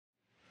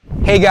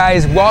Hey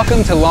guys,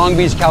 welcome to Long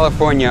Beach,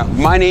 California.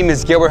 My name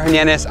is Gilbert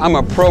Hernandez. I'm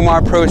a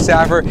Promar Pro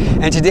Staffer,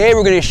 and today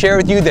we're going to share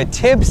with you the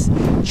tips,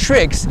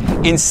 tricks,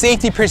 and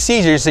safety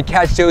procedures to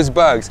catch those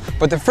bugs.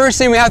 But the first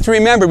thing we have to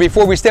remember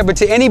before we step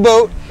into any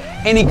boat,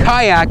 any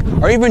kayak,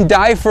 or even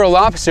dive for a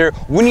lobster,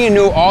 we need to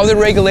know all the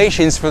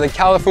regulations for the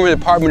California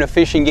Department of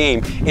Fish and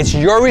Game. It's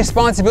your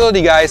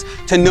responsibility, guys,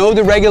 to know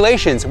the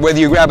regulations, whether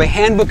you grab a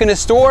handbook in a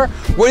store,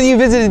 whether you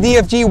visit the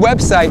DFG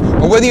website,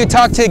 or whether you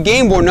talk to a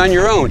game warden on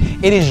your own.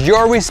 It is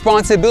your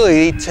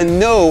responsibility to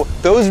know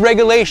those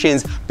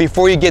regulations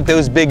before you get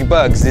those big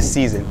bugs this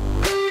season.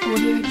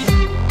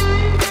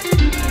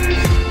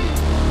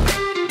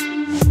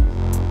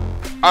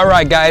 All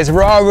right guys,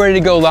 we're all ready to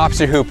go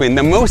lobster hooping.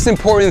 The most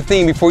important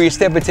thing before you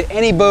step into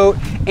any boat,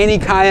 any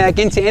kayak,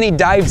 into any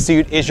dive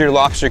suit is your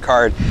lobster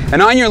card.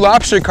 And on your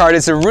lobster card,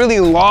 it's a really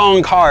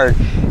long card.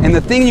 And the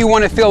thing you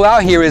want to fill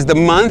out here is the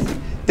month,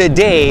 the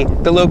day,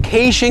 the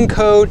location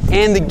code,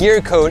 and the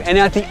gear code. And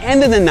at the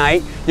end of the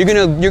night, you're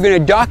gonna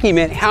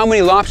document how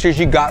many lobsters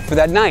you got for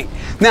that night.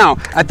 Now,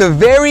 at the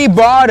very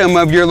bottom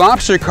of your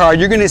lobster card,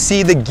 you're gonna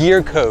see the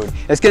gear code.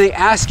 It's gonna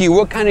ask you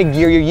what kind of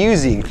gear you're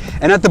using.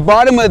 And at the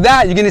bottom of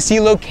that, you're gonna see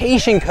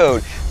location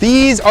code.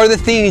 These are the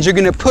things you're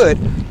gonna put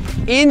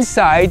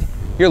inside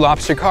your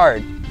lobster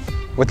card.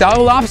 Without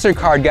a lobster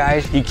card,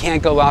 guys, you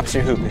can't go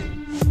lobster hooping.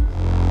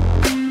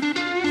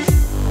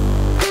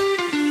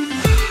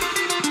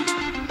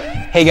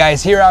 Hey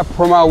guys, here at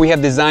Promar, we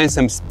have designed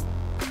some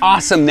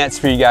awesome nets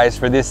for you guys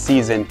for this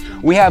season.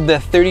 We have the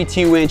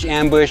 32-inch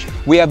ambush,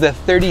 we have the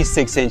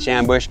 36-inch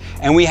ambush,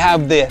 and we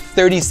have the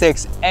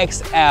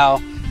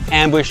 36XL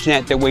ambush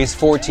net that weighs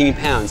 14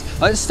 pounds.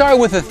 Let's start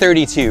with the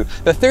 32.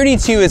 The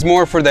 32 is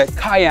more for the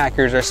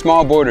kayakers or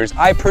small boaters.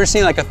 I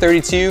personally like a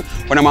 32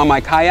 when I'm on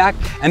my kayak,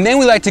 and then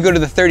we like to go to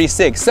the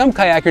 36. Some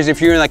kayakers,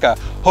 if you're in like a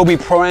Hobie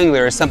Pro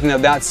Angler or something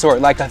of that sort,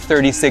 like a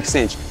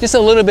 36-inch, just a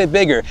little bit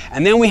bigger.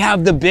 And then we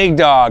have the big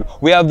dog.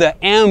 We have the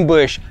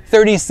ambush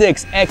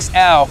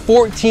 36XL,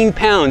 14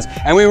 pounds,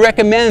 and we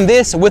recommend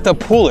this with a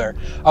puller.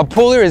 A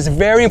puller is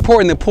very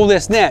important to pull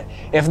this net.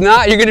 If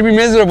not, you're gonna be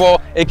miserable.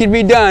 It can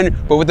be done,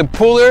 but with a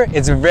puller,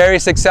 it's very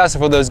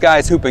successful for those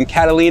guys hooping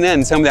Catalina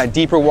and some of that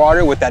deeper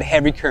water with that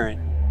heavy current.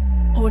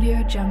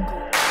 Audio Jungle.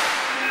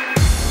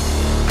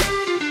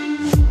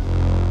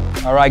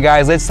 All right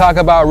guys, let's talk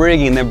about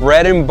rigging, the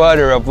bread and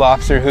butter of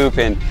lobster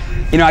hooping.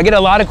 You know, I get a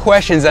lot of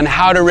questions on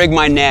how to rig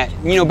my net.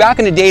 You know, back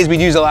in the days,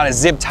 we'd use a lot of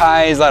zip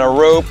ties, a lot of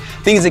rope,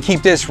 things that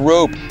keep this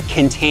rope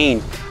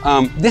contained.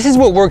 This is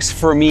what works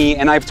for me,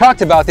 and I've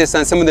talked about this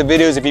on some of the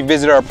videos. If you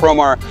visit our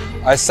Promar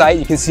site,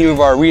 you can see some of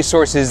our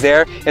resources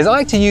there. Is I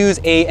like to use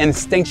an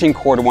extension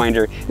cord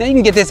winder. Now you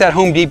can get this at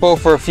Home Depot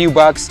for a few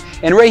bucks.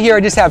 And right here,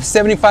 I just have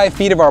 75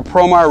 feet of our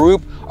Promar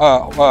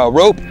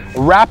rope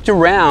wrapped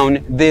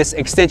around this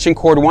extension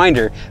cord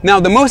winder. Now,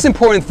 the most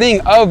important thing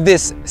of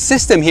this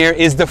system here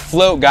is the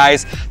float,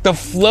 guys. The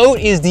float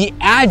is the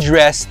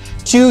address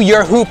to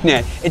your hoop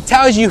net. It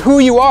tells you who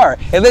you are.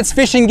 It lets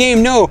Fish and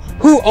Game know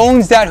who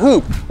owns that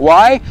hoop.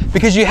 Why?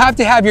 Because you have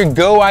to have your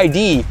Go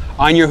ID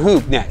on your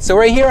hoop net. So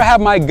right here I have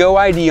my Go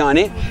ID on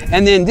it,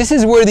 and then this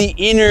is where the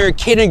inner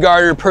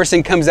kindergartner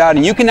person comes out,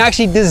 and you can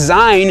actually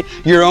design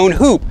your own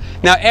hoop.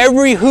 Now,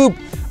 every hoop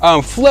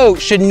float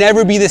should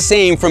never be the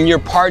same from your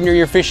partner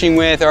you're fishing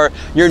with, or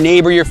your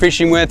neighbor you're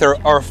fishing with,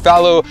 or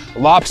fellow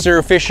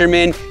lobster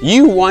fisherman.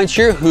 You want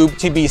your hoop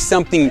to be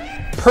something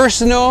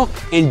personal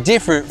and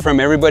different from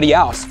everybody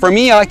else. For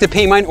me, I like to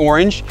paint mine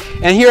orange,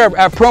 and here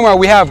at Promar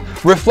we have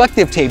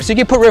reflective tape, so you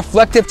can put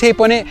reflective tape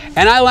on it,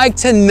 and I like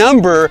to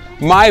number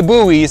my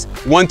buoys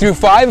 1 through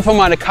 5 if I'm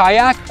on a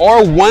kayak,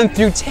 or 1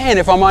 through 10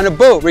 if I'm on a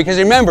boat, because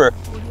remember,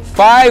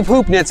 5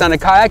 hoop nets on a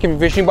kayak if you're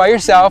fishing by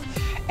yourself,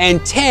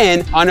 and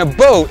 10 on a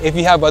boat if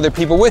you have other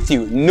people with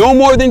you. No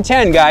more than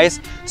 10, guys.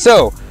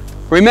 So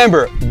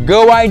remember,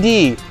 Go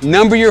ID,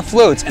 number your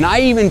floats, and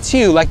I even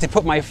too like to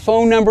put my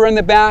phone number on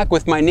the back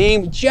with my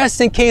name, just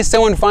in case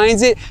someone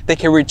finds it, they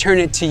can return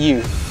it to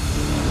you.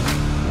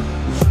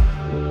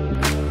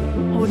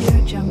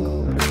 Audio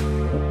Jungle.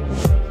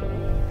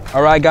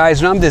 All right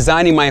guys, when I'm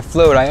designing my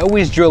float, I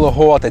always drill a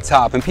hole at the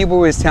top, and people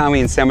always tell me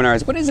in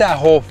seminars, what is that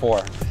hole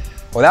for?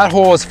 Well, that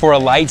hole is for a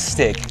light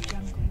stick.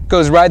 It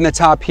goes right in the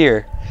top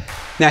here.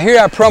 Now here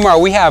at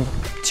Promar, we have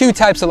 2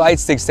 types of light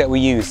sticks that we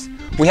use.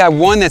 We have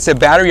one that's a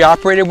battery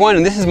operated one,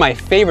 and this is my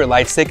favorite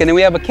light stick, and then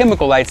we have a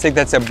chemical light stick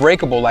that's a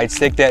breakable light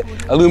stick that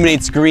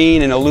illuminates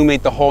green and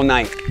illuminates the whole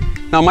night.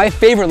 Now my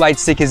favorite light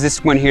stick is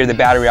this one here, the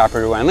battery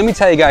operated one. And let me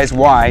tell you guys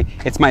why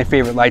it's my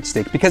favorite light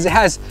stick, because it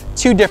has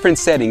 2 different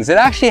settings. It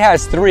actually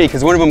has 3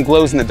 because one of them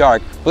glows in the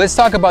dark. But let's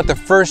talk about the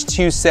first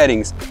 2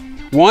 settings.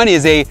 One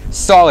is a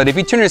solid. If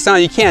you turn this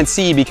on, you can't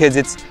see because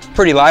it's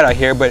pretty light out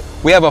here, but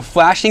we have a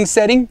flashing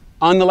setting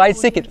on the light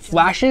stick, it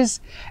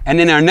flashes. And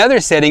then another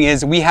setting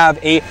is we have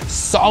a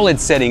solid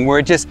setting where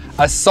it's just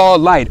a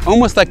solid light,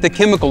 almost like the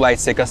chemical light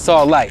stick, a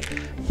solid light.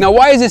 Now,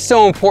 why is this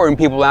so important,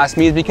 people ask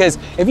me, is because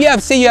if you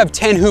have, say you have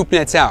 10 hoop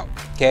nets out,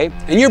 okay,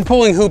 and you're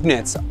pulling hoop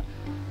nets,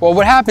 well,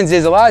 what happens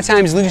is a lot of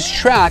times you lose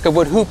track of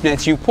what hoop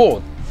nets you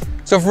pulled.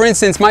 So for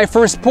instance, my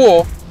first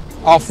pull,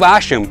 I'll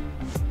flash them.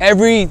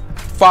 every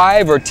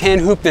 5 or 10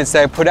 hoop nets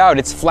that I put out,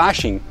 it's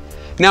flashing.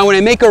 Now when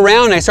I make a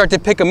round and I start to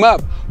pick them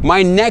up,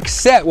 my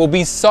next set will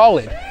be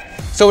solid.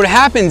 So what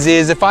happens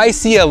is if I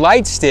see a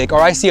light stick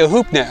or I see a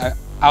hoop net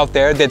out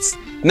there that's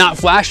not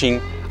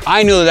flashing,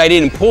 I know that I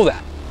didn't pull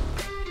that.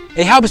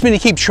 It helps me to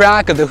keep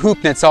track of the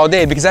hoop nets all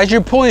day, because as you're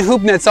pulling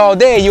hoop nets all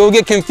day, you'll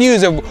get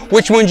confused of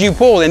which ones you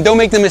pulled. And don't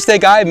make the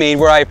mistake I made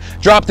where I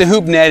dropped the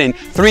hoop net and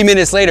 3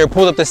 minutes later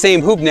pulled up the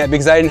same hoop net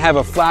because I didn't have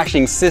a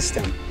flashing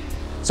system.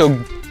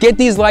 So get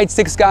these light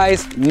sticks,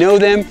 guys, know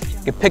them,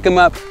 you can pick them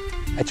up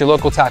at your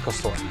local tackle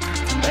store.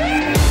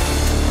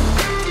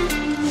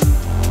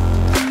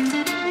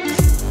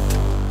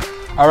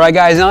 All right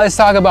guys, now let's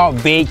talk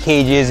about bait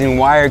cages and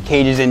wire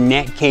cages and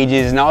net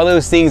cages and all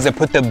those things that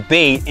put the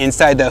bait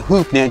inside the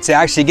hoop net to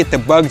actually get the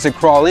bugs to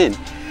crawl in.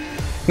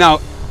 Now,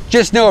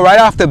 just know right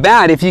off the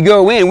bat, if you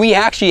go in, we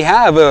actually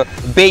have a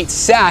bait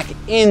sack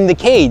in the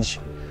cage.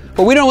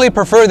 But we don't really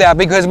prefer that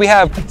because we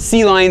have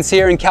sea lions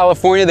here in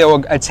California that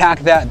will attack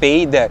that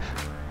bait, that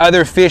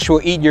other fish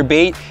will eat your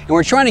bait, and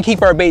we're trying to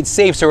keep our bait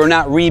safe so we're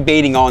not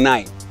rebaiting all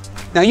night.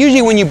 Now,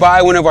 usually when you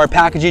buy one of our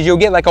packages, you'll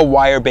get like a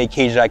wire bait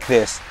cage like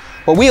this.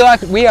 But we have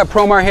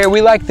Promar here,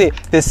 we like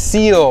the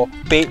seal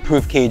bait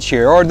proof cage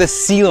here, or the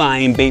sea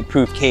lion bait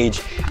proof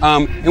cage.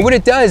 And what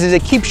it does is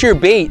it keeps your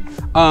bait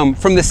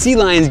from the sea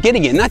lions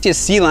getting it. Not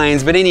just sea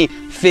lions, but any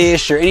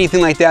fish or anything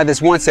like that that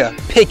wants to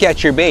pick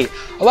at your bait.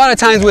 A lot of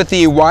times with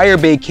the wire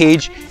bait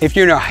cage, if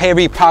you're in a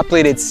heavy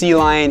populated sea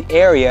lion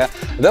area,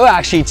 they'll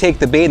actually take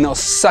the bait and they'll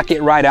suck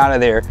it right out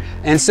of there.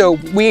 And so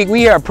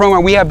we at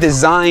Promar, we have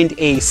designed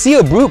a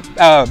seal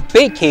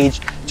bait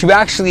cage to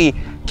actually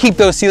keep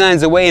those sea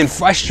lions away and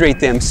frustrate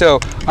them. So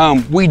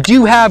we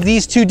do have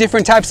these two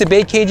different types of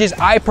bait cages.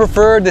 I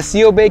prefer the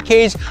seal bait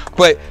cage,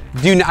 but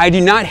I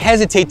do not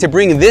hesitate to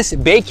bring this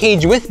bait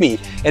cage with me.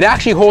 It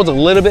actually holds a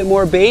little bit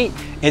more bait.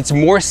 It's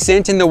more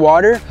scent in the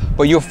water,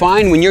 but you'll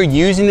find when you're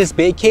using this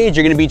bait cage,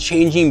 you're gonna be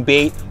changing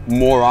bait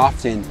more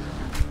often.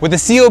 With the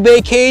seal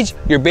bait cage,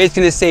 your bait's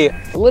gonna stay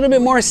a little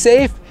bit more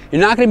safe.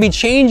 You're not gonna be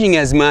changing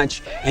as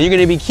much, and you're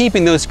gonna be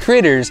keeping those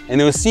critters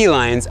and those sea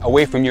lions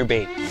away from your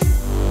bait.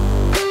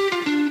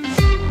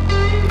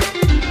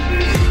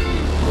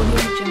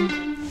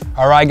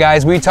 All right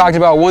guys, we talked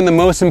about one of the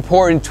most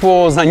important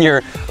tools on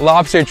your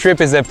lobster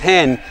trip is a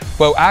pen,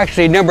 but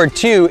actually number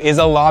 2 is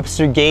a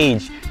lobster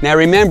gauge. Now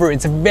remember,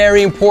 it's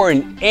very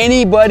important.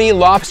 Anybody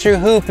lobster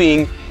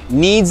hooping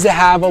needs to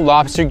have a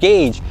lobster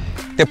gauge.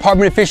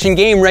 Department of Fish and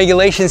Game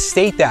regulations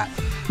state that.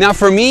 Now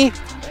for me,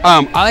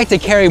 I like to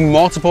carry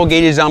multiple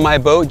gauges on my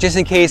boat just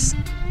in case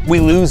we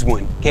lose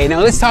one. Okay, now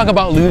let's talk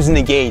about losing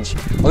the gauge.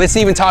 Well, let's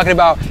even talk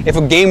about if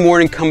a game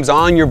warden comes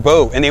on your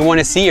boat and they want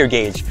to see your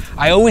gauge.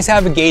 I always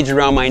have a gauge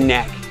around my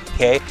neck,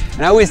 okay?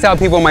 And I always tell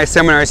people in my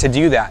seminars to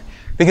do that.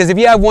 Because if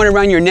you have one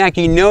around your neck,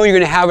 you know you're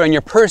gonna have it on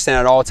your person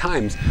at all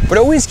times. But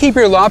always keep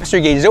your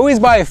lobster gauges. Always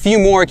buy a few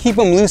more, keep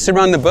them loose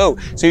around the boat.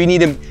 So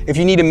if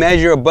you need to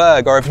measure a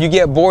bug, or if you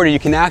get boarded, you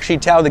can actually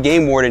tell the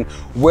game warden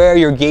where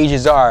your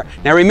gauges are.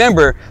 Now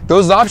remember,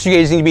 those lobster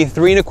gauges need to be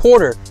 3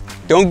 1/4.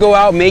 Don't go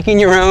out making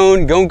your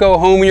own. Don't go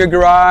home in your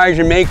garage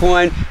and make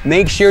one.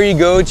 Make sure you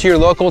go to your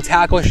local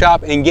tackle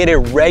shop and get a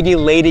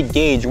regulated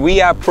gauge.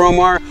 We at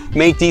Promar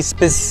make these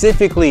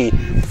specifically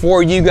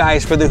for you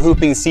guys for the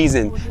hooping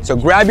season. So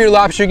grab your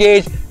lobster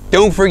gauge,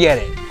 don't forget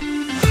it.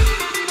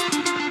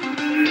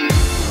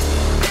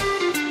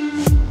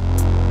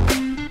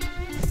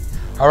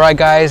 All right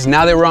guys,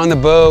 now that we're on the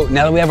boat,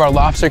 now that we have our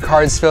lobster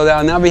cards filled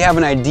out, now we have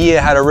an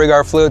idea how to rig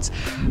our floats,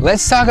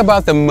 let's talk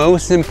about the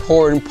most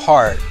important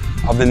part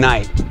of the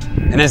night.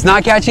 And it's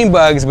not catching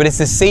bugs, but it's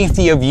the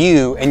safety of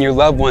you and your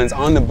loved ones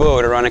on the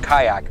boat or on a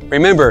kayak.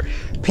 Remember,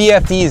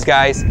 PFDs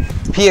guys,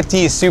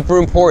 PFD is super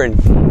important.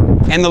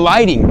 And the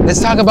lighting, let's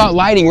talk about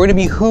lighting. We're gonna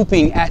be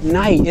hooping at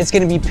night. It's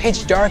gonna be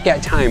pitch dark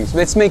at times.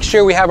 Let's make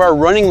sure we have our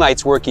running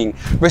lights working.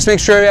 Let's make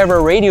sure we have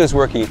our radios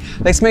working.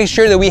 Let's make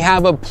sure that we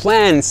have a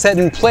plan set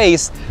in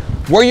place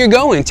where you're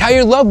going. Tell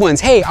your loved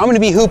ones, hey, I'm gonna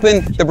be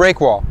hooping the break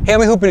wall. Hey, I'm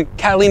gonna be hooping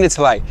Catalina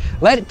tonight.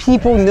 Let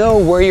people know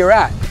where you're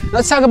at.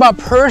 Let's talk about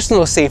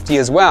personal safety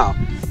as well.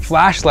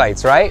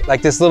 Flashlights, right?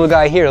 Like this little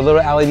guy here, a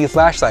little LED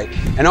flashlight.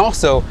 And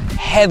also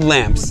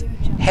headlamps.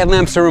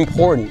 Headlamps are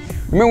important.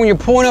 Remember when you're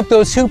pulling up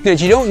those hoop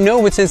nets, you don't know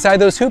what's inside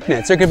those hoop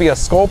nets. There could be a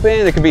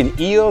sculpin, there could be an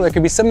eel, there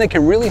could be something that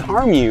can really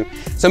harm you.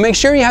 So make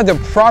sure you have the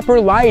proper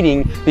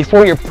lighting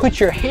before you put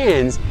your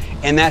hands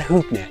in that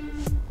hoop net.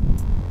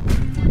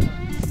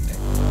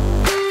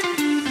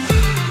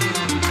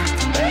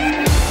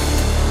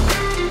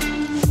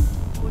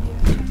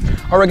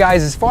 All right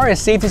guys, as far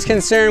as safety is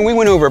concerned, we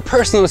went over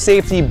personal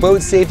safety,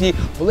 boat safety,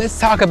 but let's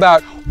talk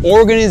about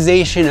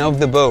organization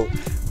of the boat.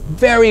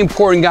 Very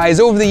important guys.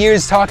 Over the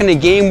years talking to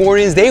game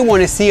wardens, they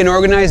want to see an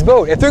organized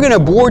boat. If they're going to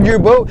board your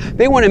boat,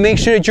 they want to make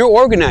sure that you're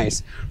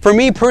organized. For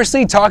me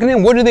personally, talking to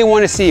them, what do they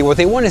want to see? What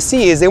they want to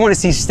see is they want to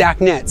see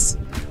stacked nets.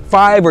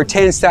 5 or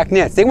 10 stacked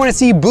nets. They want to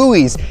see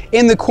buoys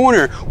in the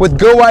corner with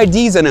go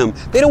IDs on them.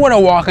 They don't want to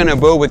walk on a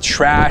boat with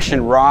trash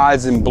and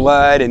rods and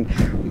blood and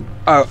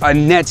a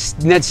net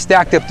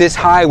stacked up this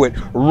high with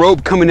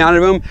rope coming out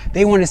of them.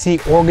 They want to see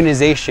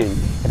organization.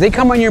 If they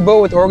come on your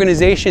boat with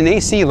organization, they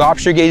see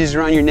lobster gauges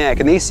around your neck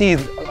and they see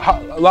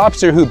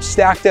lobster hoops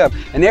stacked up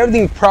and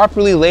everything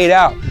properly laid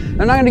out,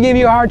 they're not going to give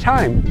you a hard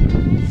time.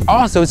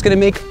 Also, it's going to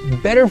make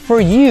better for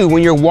you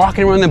when you're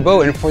walking around the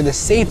boat and for the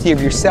safety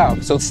of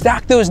yourself. So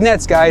stack those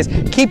nets, guys.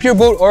 Keep your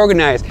boat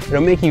organized.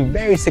 It'll make you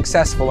very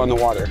successful on the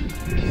water.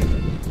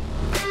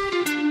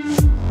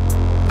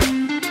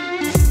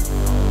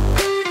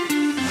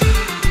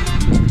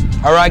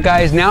 All right,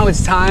 guys, now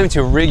it's time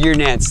to rig your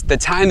nets, the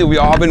time that we've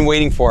all been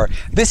waiting for.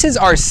 This is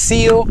our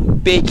seal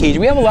bait cage.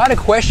 We have a lot of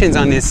questions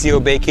on this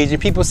seal bait cage,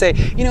 and people say,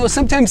 you know,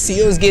 sometimes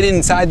seals get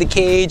inside the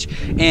cage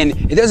and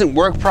it doesn't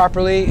work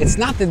properly. It's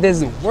not that it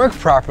doesn't work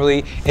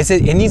properly, it's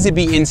that it needs to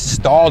be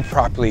installed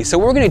properly. So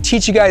we're gonna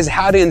teach you guys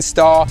how to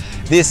install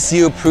this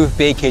seal-proof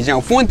bait cage. Now,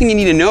 one thing you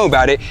need to know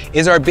about it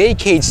is our bait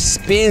cage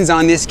spins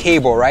on this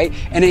cable, right?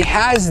 And it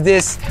has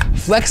this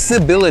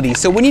flexibility.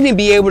 So we need to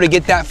be able to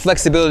get that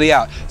flexibility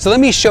out. So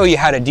let me show you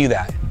how to do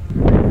that.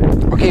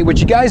 Okay, what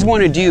you guys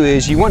want to do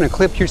is you want to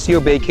clip your seal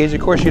bait cage. Of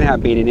course, you're gonna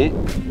have bait in it.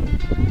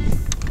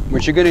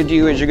 What you're gonna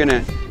do is you're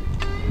gonna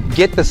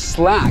get the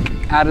slack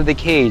out of the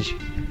cage.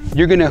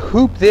 You're gonna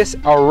hoop this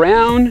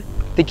around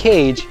the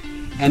cage,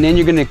 and then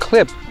you're gonna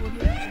clip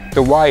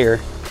the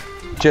wire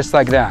just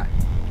like that.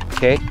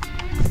 Okay.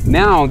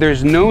 Now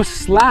there's no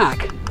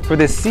slack for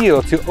the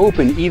seal to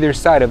open either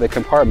side of the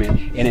compartment,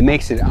 and it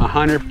makes it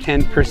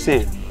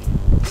 110%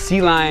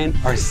 sea lion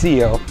or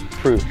seal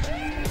proof.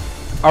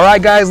 All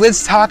right, guys,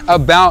 let's talk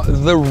about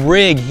the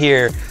rig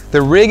here.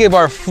 The rig of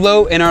our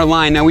float and our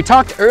line. Now, we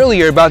talked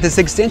earlier about this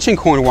extension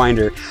cord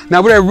winder.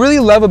 Now, what I really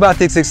love about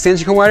this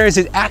extension cord winder is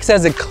it acts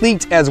as a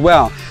cleat as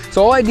well.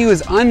 So all I do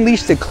is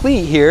unleash the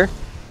cleat here,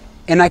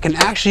 and I can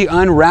actually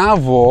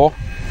unravel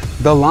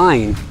the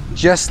line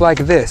just like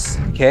this,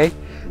 okay?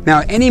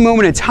 Now, at any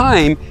moment in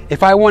time,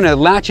 if I want to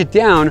latch it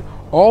down,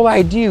 all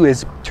I do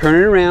is turn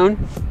it around,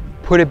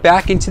 put it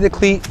back into the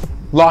cleat,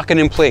 lock it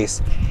in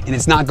place, and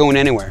it's not going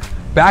anywhere.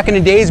 Back in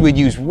the days, we'd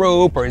use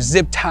rope or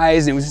zip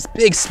ties, and it was this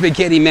big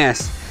spaghetti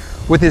mess.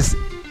 With this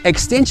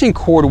extension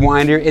cord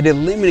winder, it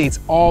eliminates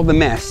all the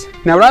mess.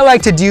 Now, what I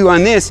like to do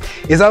on this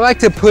is I like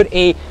to put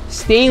a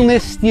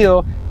stainless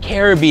steel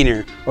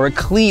carabiner or a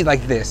cleat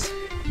like this.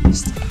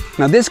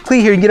 Now, this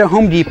cleat here, you get at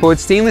Home Depot,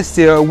 it's stainless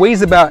steel, it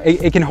weighs about,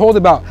 it can hold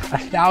about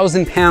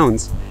 1,000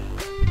 pounds.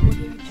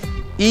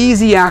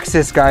 Easy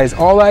access, guys.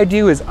 All I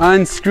do is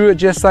unscrew it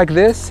just like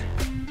this,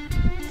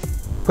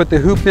 put the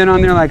hoop pin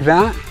on there like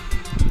that,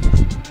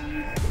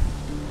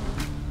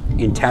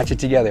 and attach it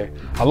together.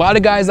 A lot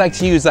of guys like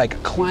to use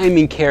like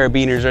climbing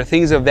carabiners or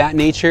things of that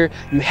nature.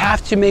 You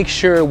have to make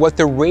sure what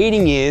the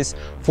rating is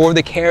for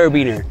the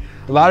carabiner.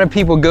 A lot of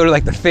people go to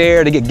like the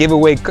fair to get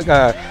giveaway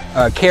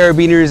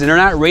carabiners and they're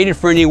not rated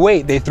for any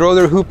weight. They throw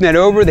their hoop net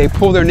over, they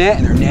pull their net,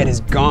 and their net is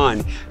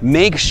gone.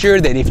 Make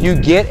sure that if you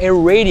get a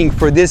rating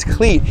for this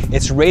cleat,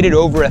 it's rated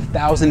over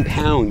 1,000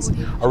 pounds,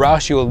 or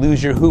else you will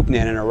lose your hoop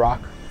net in a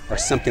rock or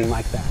something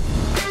like that.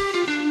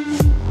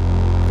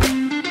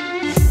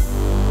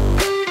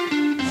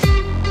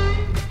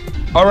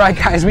 All right,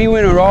 guys, we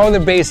went over all the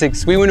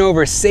basics. We went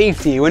over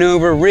safety, went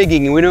over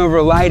rigging, went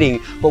over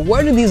lighting. But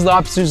where do these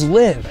lobsters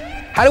live?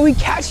 How do we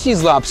catch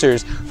these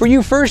lobsters? For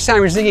you first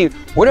timers thinking,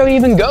 where do I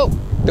even go?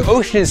 The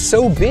ocean is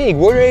so big,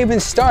 where do I even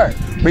start?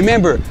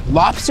 Remember,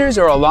 lobsters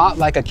are a lot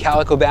like a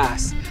calico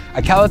bass.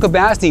 A calico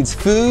bass needs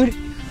food,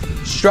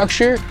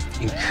 structure,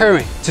 and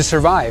current to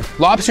survive.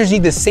 Lobsters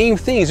need the same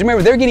things.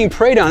 Remember, they're getting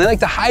preyed on. They like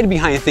to hide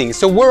behind things.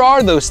 So where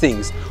are those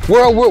things?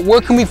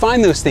 Where can we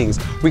find those things?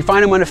 We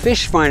find them on a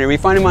fish finder. We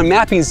find them on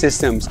mapping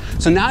systems.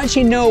 So now that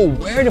you know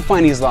where to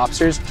find these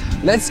lobsters,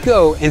 let's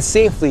go and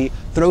safely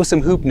throw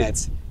some hoop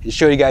nets and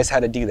show you guys how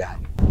to do that.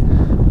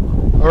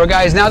 All right,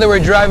 guys, now that we're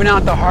driving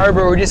out the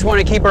harbor, we just want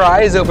to keep our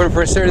eyes open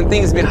for certain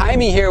things. Behind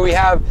me here, we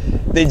have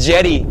the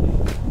jetty.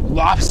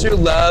 Lobster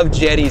love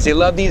jetties. They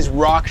love these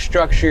rock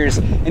structures.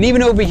 And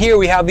even over here,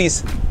 we have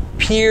these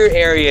pier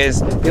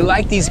areas. They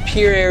like these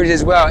pier areas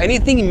as well.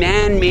 Anything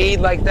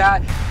man-made like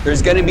that,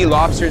 there's gonna be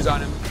lobsters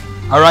on them.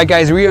 All right,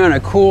 guys, we are on a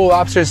cool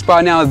lobster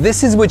spot now.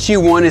 This is what you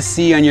want to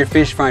see on your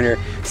fish finder.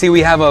 See,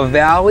 we have a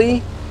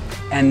valley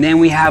and then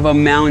we have a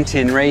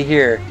mountain right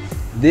here.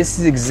 This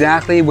is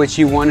exactly what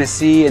you want to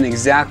see and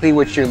exactly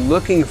what you're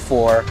looking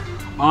for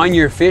on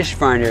your fish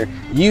finder.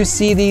 You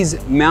see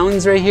these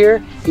mountains right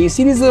here? You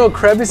see these little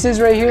crevices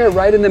right here,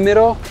 right in the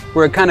middle,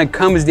 where it kind of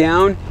comes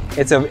down?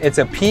 It's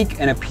a peak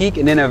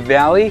and then a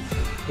valley.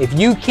 If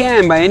you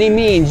can, by any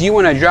means, you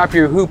want to drop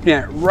your hoop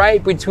net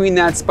right between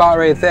that spot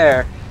right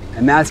there,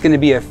 and that's going to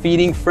be a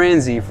feeding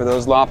frenzy for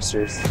those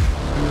lobsters.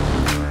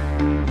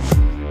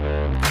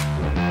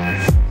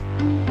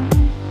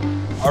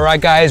 All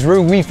right, guys,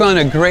 we found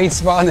a great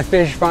spot in the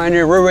fish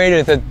finder. We're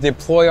ready to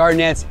deploy our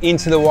nets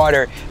into the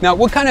water. Now,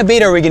 what kind of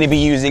bait are we going to be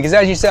using? Because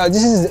as you saw,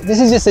 this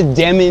is just a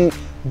Demon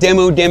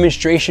demo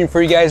demonstration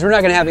for you guys. We're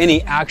not gonna have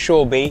any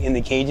actual bait in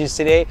the cages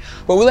today,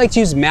 but we like to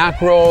use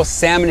mackerel,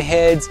 salmon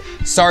heads,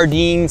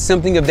 sardines,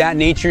 something of that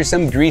nature,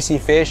 some greasy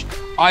fish.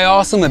 I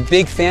also am a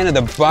big fan of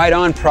the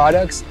bite-on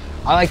products.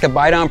 I like the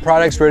bite-on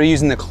products, whether you're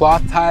using the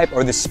cloth type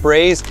or the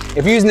sprays.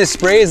 If you're using the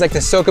sprays, I like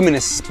to soak them in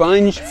a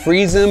sponge,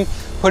 freeze them,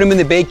 put them in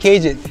the bait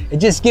cage. It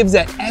just gives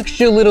that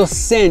extra little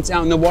scent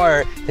out in the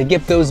water to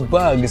get those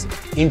bugs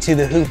into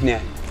the hoop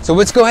net. So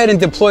let's go ahead and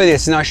deploy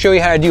this, and I'll show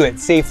you how to do it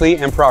safely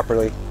and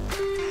properly.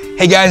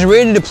 Hey guys, we're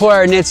ready to deploy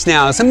our nets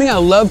now. Something I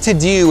love to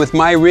do with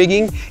my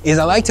rigging is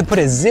I like to put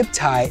a zip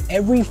tie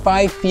every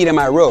 5 feet of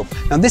my rope.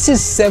 Now this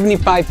is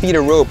 75 feet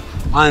of rope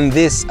on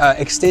this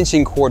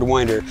extension cord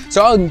winder.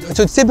 So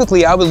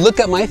typically I would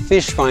look at my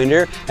fish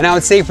finder and I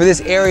would say for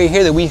this area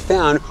here that we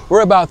found,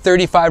 we're about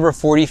 35 or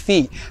 40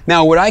 feet.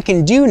 Now what I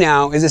can do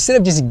now is instead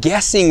of just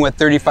guessing what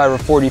 35 or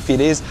 40 feet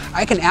is,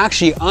 I can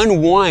actually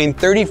unwind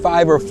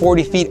 35 or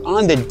 40 feet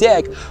on the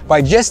deck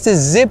by just the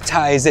zip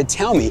ties that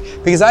tell me,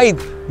 because I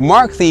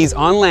mark these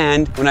on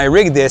land when I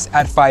rig this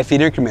at 5 feet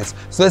increments.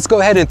 So let's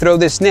go ahead and throw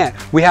this net.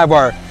 We have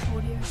our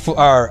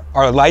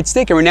light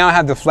stick, and we now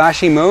have the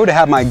flashing mode. I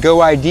have my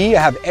go ID.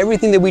 I have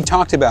everything that we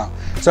talked about.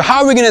 So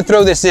how are we gonna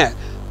throw this net?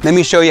 Let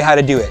me show you how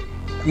to do it.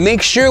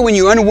 Make sure when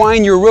you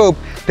unwind your rope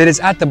that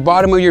it's at the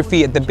bottom of your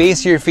feet, at the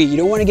base of your feet. You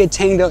don't wanna get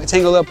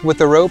tangled up with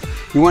the rope.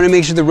 You wanna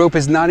make sure the rope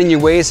is not in your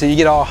way so you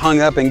get all hung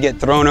up and get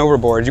thrown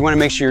overboard. You wanna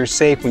make sure you're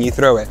safe when you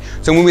throw it.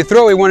 So when we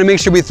throw it, we wanna make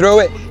sure we throw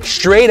it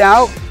straight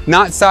out,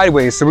 not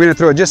sideways. So we're gonna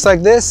throw it just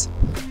like this.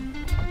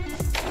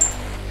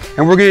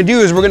 And what we're gonna do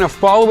is we're gonna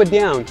follow it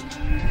down.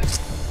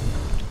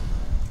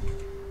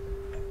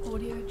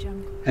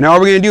 And all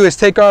we're gonna do is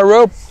take our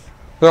rope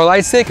with our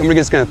light stick and we're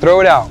just gonna throw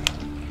it out.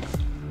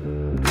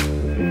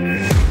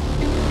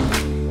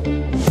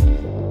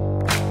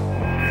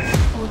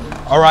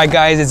 All right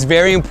guys, it's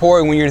very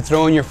important when you're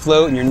throwing your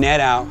float and your net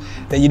out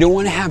that you don't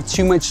wanna have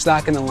too much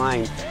slack in the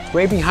line.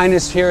 Right behind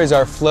us here is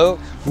our float.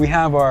 We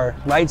have our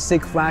light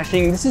stick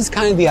flashing. This is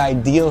kind of the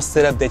ideal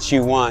setup that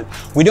you want.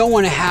 We don't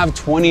wanna have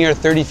 20 or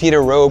 30 feet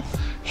of rope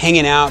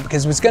hanging out,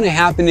 because what's going to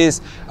happen is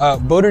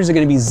boaters are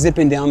going to be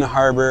zipping down the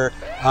harbor,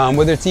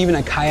 whether it's even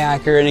a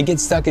kayaker, and it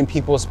gets stuck in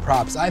people's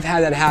props. I've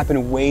had that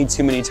happen way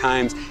too many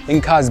times. It can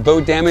cause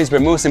boat damage,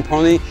 but most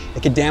importantly,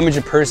 it can damage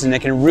a person.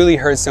 It can really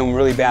hurt someone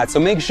really bad. So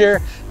make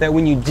sure that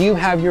when you do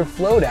have your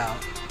float out,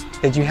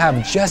 that you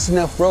have just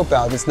enough rope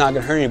out that's not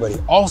gonna hurt anybody.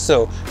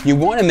 Also, you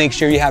wanna make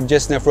sure you have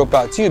just enough rope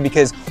out too,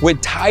 because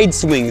with tide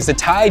swings, the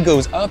tide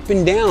goes up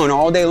and down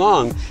all day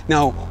long.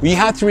 Now, you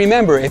have to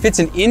remember, if it's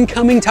an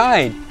incoming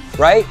tide,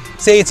 right?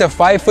 Say it's a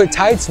 5-foot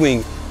tide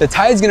swing, the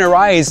tide's gonna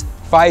rise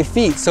 5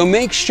 feet. So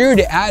make sure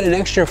to add an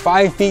extra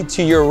 5 feet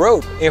to your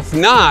rope. If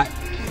not,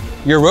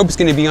 your rope's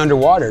gonna be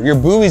underwater. Your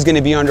buoy's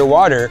gonna be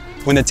underwater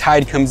when the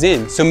tide comes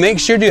in. So make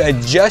sure to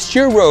adjust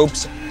your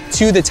ropes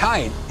to the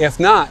tide. If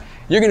not,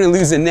 you're gonna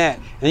lose a net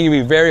and you're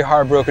gonna be very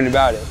heartbroken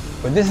about it.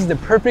 But this is the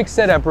perfect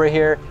setup right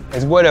here,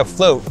 is what a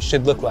float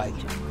should look like.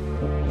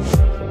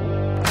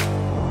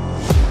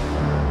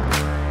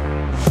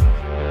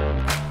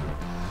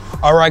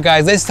 All right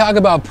guys, let's talk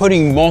about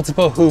putting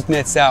multiple hoop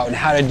nets out and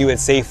how to do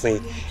it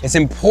safely. It's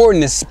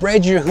important to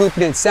spread your hoop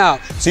nets out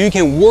so you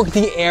can work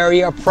the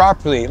area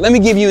properly. Let me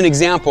give you an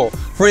example.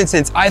 For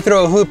instance, I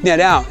throw a hoop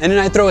net out and then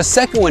I throw a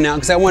second one out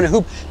because I want to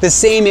hoop the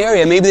same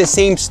area, maybe the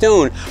same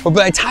stone. But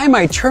by the time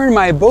I turn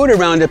my boat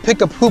around to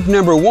pick up hoop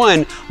number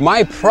 1,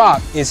 my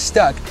prop is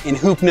stuck in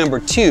hoop number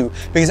 2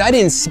 because I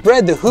didn't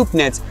spread the hoop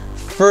nets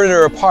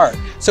further apart.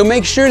 So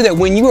make sure that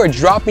when you are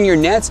dropping your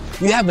nets,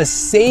 you have a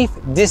safe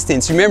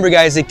distance. Remember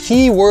guys, the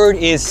key word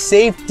is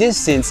safe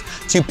distance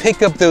to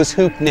pick up those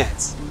hoop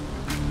nets.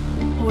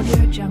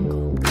 Audio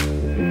Jungle.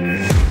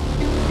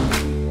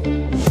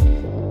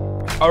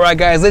 All right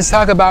guys, let's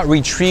talk about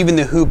retrieving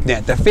the hoop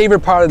net. The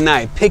favorite part of the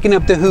night, picking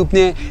up the hoop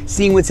net,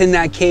 seeing what's in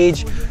that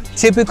cage.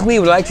 Typically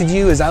what I like to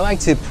do is I like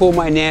to pull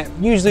my net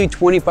usually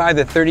 25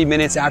 to 30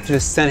 minutes after the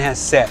sun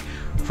has set.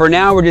 For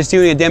now, we're just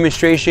doing a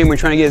demonstration. We're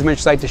trying to get as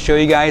much light to show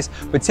you guys,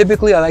 but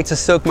typically I like to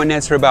soak my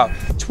nets for about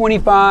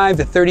 25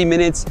 to 30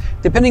 minutes,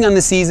 depending on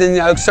the season.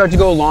 I'll start to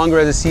go longer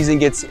as the season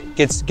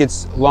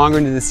gets longer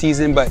into the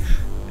season, but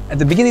at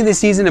the beginning of the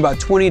season, about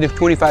 20 to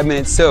 25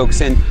 minute soaks.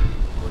 And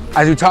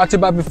as we talked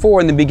about before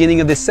in the beginning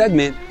of this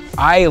segment,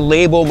 I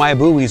label my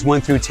buoys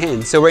 1 through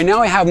 10. So right now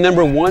I have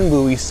number 1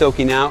 buoy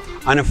soaking out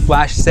on a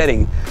flash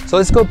setting. So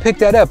let's go pick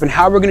that up. And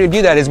how we're gonna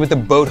do that is with a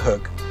boat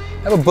hook.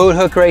 I have a boat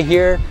hook right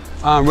here.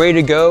 Ready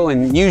to go,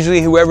 and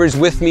usually whoever's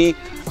with me,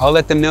 I'll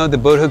let them know the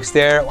boat hook's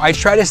there. I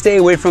try to stay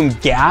away from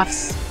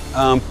gaffs,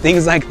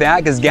 things like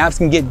that, because gaffs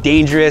can get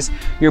dangerous.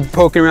 You're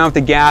poking around with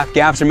the gaff.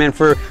 Gaffs are meant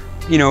for,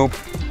 you know,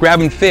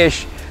 grabbing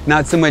fish,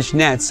 not so much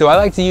nets. So I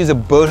like to use a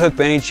boat hook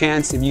by any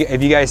chance, if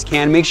you guys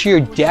can. Make sure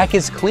your deck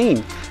is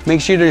clean. Make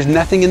sure there's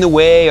nothing in the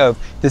way of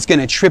that's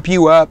gonna trip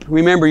you up.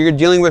 Remember, you're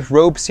dealing with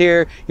ropes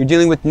here, you're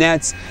dealing with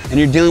nets, and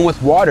you're dealing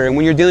with water. And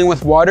when you're dealing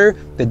with water,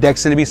 the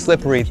deck's gonna be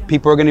slippery.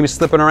 People are gonna be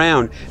slipping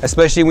around,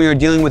 especially when you're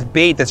dealing with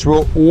bait that's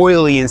real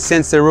oily, and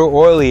since they're real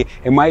oily,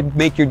 it might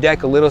make your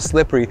deck a little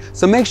slippery.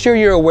 So make sure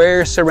you're aware of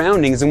your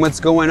surroundings and what's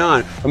going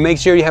on, but make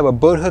sure you have a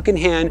boat hook in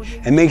hand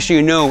and make sure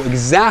you know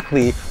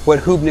exactly what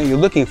hoop net you're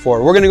looking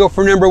for. We're gonna go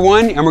for number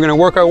 1 and we're gonna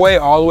work our way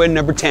all the way to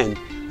number 10.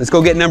 Let's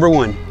go get number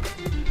 1.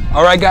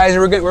 All right, guys,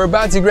 we're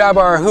about to grab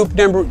our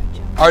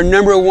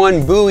number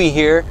 1 buoy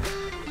here.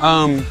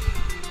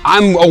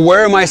 I'm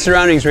aware of my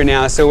surroundings right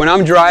now, so when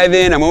I'm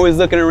driving, I'm always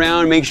looking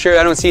around, make sure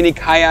I don't see any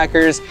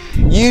kayakers.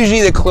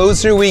 Usually the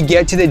closer we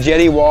get to the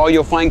jetty wall,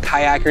 you'll find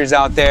kayakers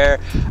out there,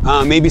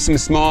 maybe some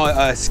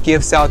small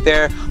skiffs out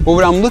there. But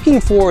what I'm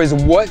looking for is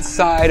what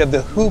side of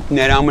the hoop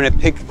net I'm gonna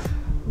pick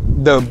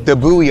the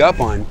buoy up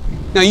on.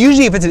 Now,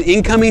 usually if it's an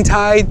incoming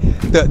tide,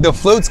 the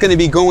float's gonna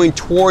be going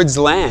towards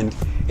land.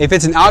 If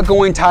it's an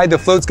outgoing tide, the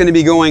float's gonna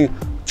be going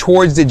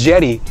towards the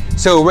jetty.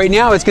 So right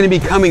now it's gonna be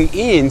coming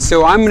in,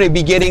 so I'm gonna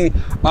be getting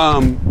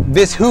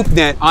this hoop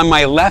net on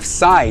my left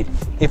side.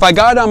 If I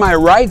got it on my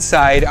right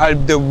side,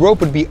 the rope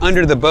would be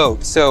under the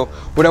boat. So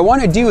what I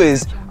wanna do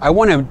is, I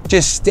wanna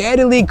just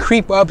steadily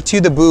creep up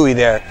to the buoy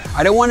there.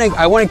 I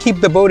wanna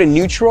keep the boat in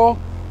neutral,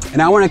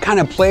 and I wanna kind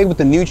of play with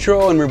the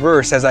neutral and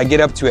reverse as I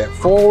get up to it.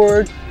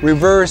 Forward,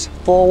 reverse,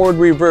 forward,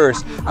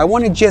 reverse. I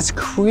wanna just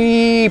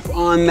creep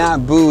on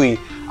that buoy.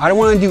 I don't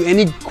want to do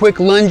any quick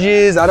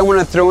lunges. I don't want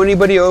to throw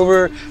anybody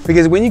over,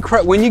 because when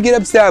you get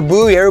up to that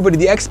buoy,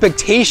 the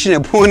expectation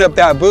of pulling up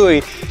that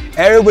buoy,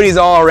 everybody's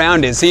all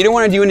around it. So you don't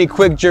want to do any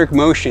quick jerk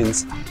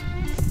motions.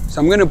 So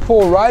I'm going to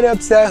pull right up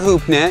to that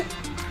hoop net.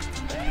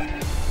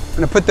 I'm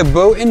going to put the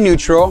boat in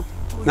neutral.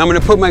 Now I'm going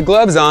to put my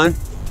gloves on.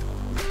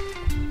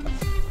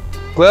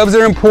 Gloves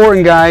are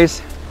important,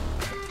 guys.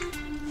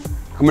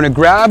 I'm going to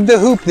grab the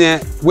hoop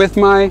net with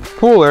my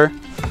puller.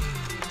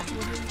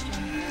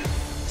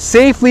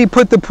 Safely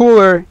put the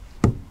puller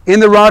in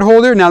the rod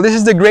holder. Now this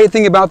is the great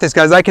thing about this,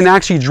 guys. I can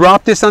actually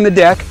drop this on the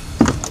deck.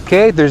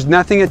 Okay, there's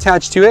nothing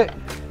attached to it.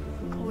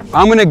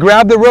 I'm gonna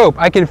grab the rope.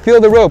 I can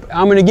feel the rope.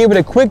 I'm gonna give it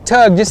a quick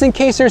tug just in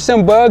case there's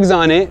some bugs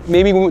on it.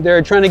 Maybe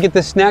they're trying to get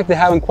the snack that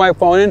haven't quite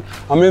fallen in.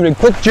 I'm gonna give it a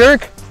quick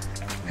jerk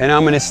and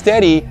I'm gonna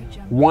steady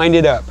wind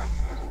it up.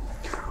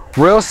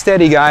 Real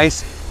steady,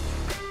 guys.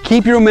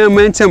 Keep your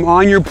momentum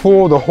on your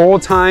pull the whole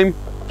time,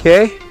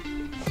 okay?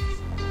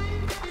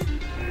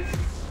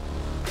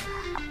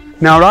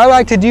 Now what I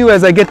like to do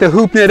as I get the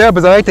hoop net up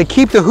is I like to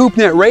keep the hoop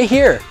net right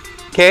here,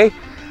 okay?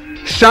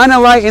 Shine a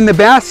light in the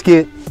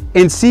basket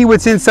and see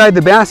what's inside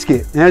the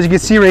basket. And as you can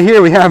see right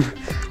here, we have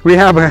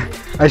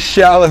a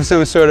shell of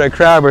some sort of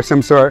crab or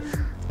some sort.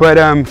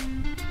 But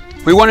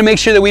we want to make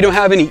sure that we don't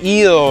have any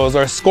eels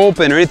or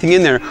sculpin or anything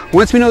in there.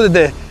 Once we know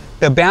that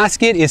the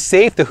basket is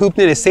safe, the hoop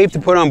net is safe to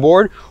put on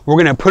board, we're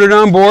gonna put it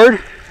on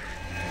board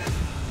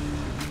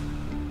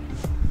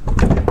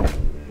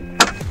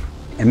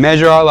and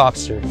measure our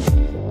lobster.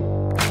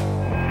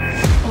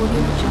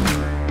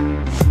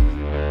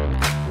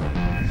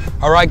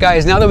 All right,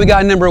 guys, now that we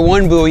got number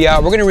 1 buoy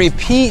out, we're gonna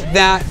repeat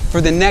that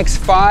for the next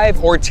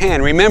 5 or 10.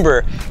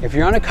 Remember, if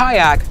you're on a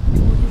kayak,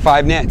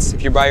 5 nets.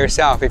 If you're by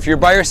yourself. If you're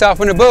by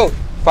yourself on a boat,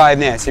 5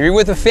 nets. If you're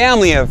with a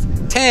family of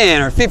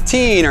 10 or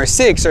 15 or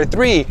 6 or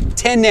 3,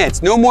 10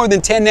 nets. No more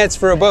than 10 nets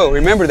for a boat.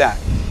 Remember that.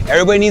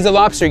 Everybody needs a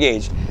lobster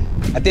gauge.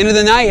 At the end of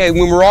the night,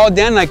 when we're all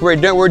done, like we're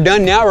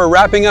done now, we're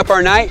wrapping up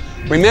our night,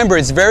 remember,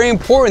 it's very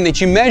important that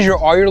you measure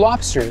all your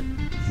lobster.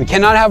 We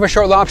cannot have a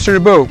short lobster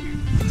in a boat.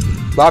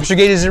 Lobster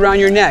gauge is around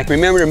your neck.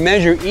 Remember to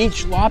measure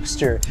each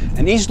lobster.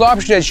 And each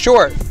lobster that's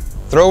short,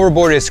 throw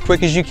overboard as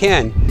quick as you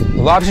can.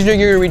 The lobsters you're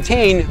going to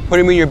retain, put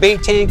them in your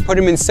bait tank, put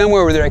them in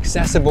somewhere where they're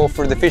accessible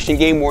for the Fish and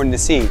Game Warden to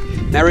see.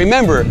 Now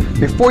remember,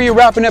 before you're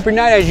wrapping up your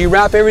night, as you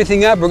wrap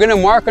everything up, we're going to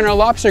mark on our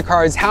lobster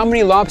cards how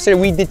many lobster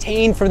we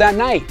detained for that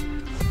night.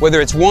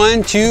 Whether it's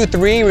 1, 2,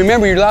 3,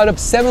 remember you're allowed up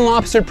 7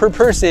 lobster per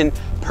person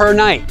per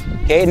night,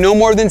 okay? No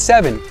more than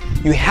 7.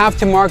 You have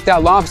to mark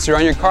that lobster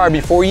on your card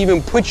before you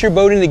even put your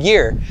boat into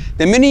gear.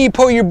 The minute you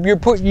put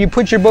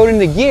your boat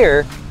into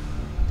gear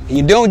and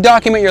you don't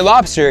document your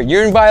lobster,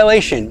 you're in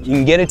violation. You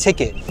can get a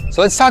ticket.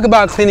 So let's talk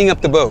about cleaning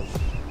up the boat.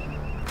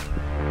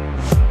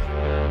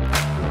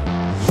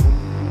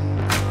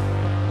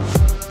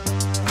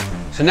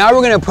 So now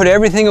we're gonna put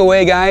everything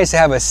away, guys, to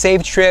have a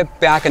safe trip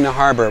back in the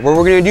harbor. What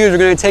we're gonna do is we're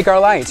gonna take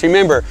our lights.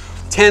 Remember,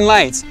 10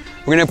 lights.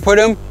 We're gonna put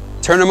them,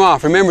 turn them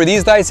off. Remember,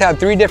 these lights have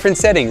 3 different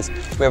settings.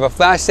 We have a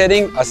flash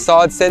setting, a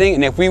solid setting,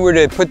 and if we were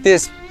to put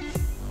this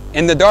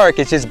in the dark,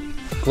 it's just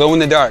glow in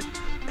the dark.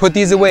 Put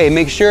these away.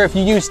 Make sure if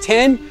you use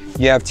 10,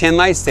 you have 10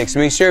 light sticks.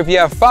 Make sure if you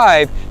have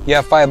 5, you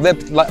have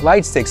 5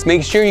 light sticks.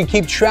 Make sure you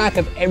keep track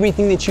of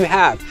everything that you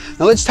have.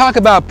 Now let's talk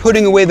about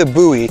putting away the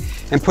buoy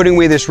and putting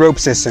away this rope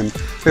system.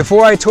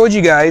 Before I told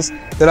you guys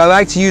that I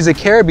like to use a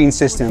carabine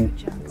system.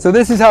 So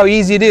this is how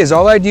easy it is.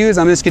 All I do is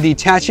I'm just gonna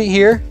detach it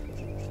here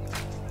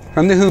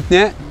from the hoop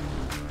net.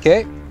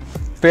 Okay,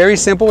 very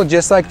simple,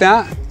 just like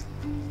that.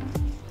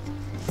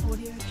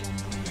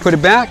 Put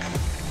it back,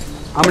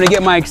 I'm gonna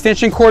get my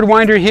extension cord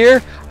winder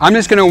here. I'm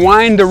just gonna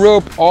wind the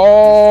rope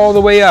all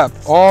the way up,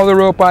 all the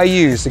rope I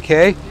use,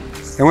 okay?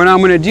 And what I'm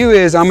gonna do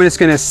is I'm just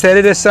gonna set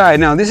it aside.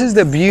 Now, this is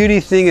the beauty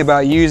thing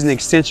about using the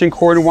extension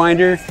cord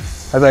winder,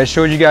 as I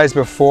showed you guys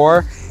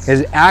before,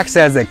 is it acts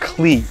as a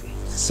cleat.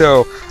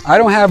 So I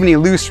don't have any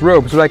loose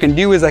ropes. What I can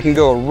do is I can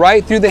go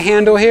right through the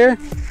handle here,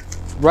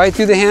 right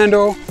through the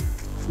handle,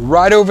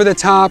 right over the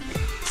top,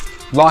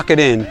 lock it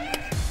in.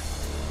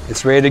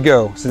 It's ready to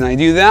go. So then I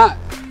do that,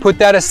 put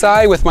that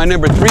aside with my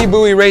number 3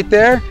 buoy right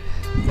there.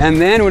 And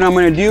then what I'm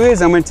gonna do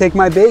is I'm gonna take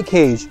my bait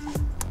cage.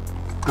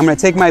 I'm gonna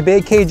take my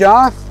bait cage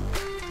off.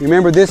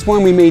 Remember this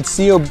one we made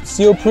seal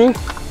proof.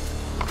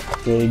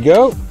 There you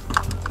go.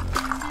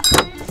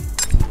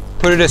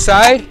 Put it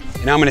aside,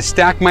 and I'm gonna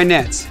stack my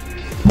nets,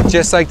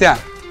 just like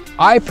that.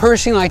 I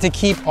personally like to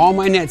keep all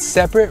my nets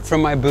separate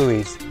from my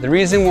buoys. The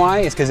reason why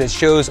is because it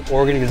shows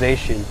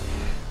organization.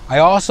 I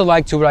also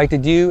like to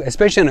do,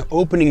 especially on an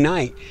opening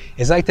night,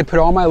 is like to put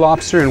all my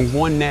lobster in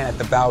one net at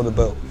the bow of the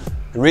boat.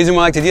 The reason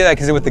why I like to do that is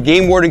because when the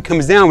game warden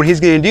comes down, what he's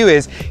gonna do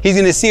is he's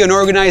gonna see an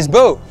organized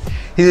boat.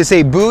 He's gonna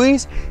say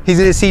buoys, he's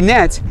gonna see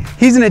nets,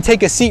 he's gonna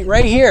take a seat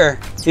right here,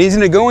 and he's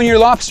gonna go in your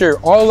lobster,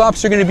 all the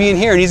lobster are gonna be in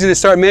here, and he's gonna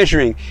start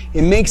measuring.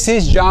 It makes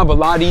his job a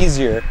lot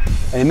easier,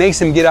 and it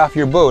makes him get off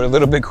your boat a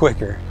little bit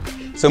quicker.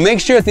 So make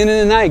sure at the end of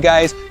the night,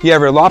 guys, you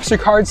have your lobster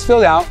cards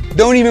filled out.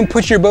 Don't even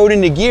put your boat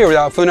into gear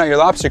without filling out your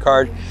lobster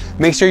card.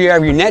 Make sure you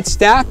have your nets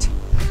stacked,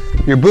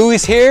 your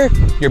buoys here,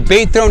 your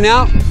bait thrown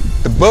out,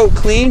 the boat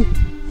clean,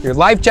 your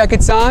life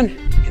jackets on,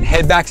 and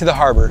head back to the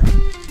harbor.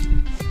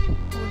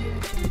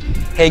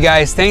 Hey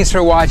guys, thanks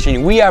for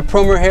watching. We at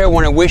Promar here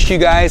want to wish you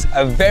guys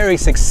a very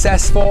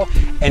successful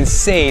and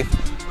safe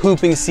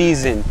hooping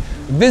season.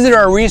 Visit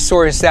our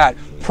resource at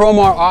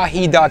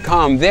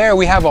promarahi.com. There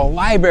we have a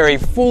library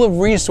full of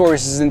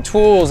resources and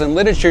tools and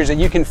literatures that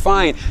you can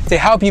find to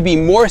help you be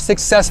more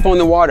successful in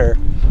the water.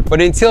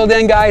 But until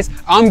then guys,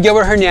 I'm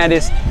Gilbert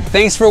Hernandez.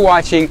 Thanks for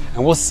watching,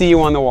 and we'll see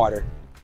you on the water.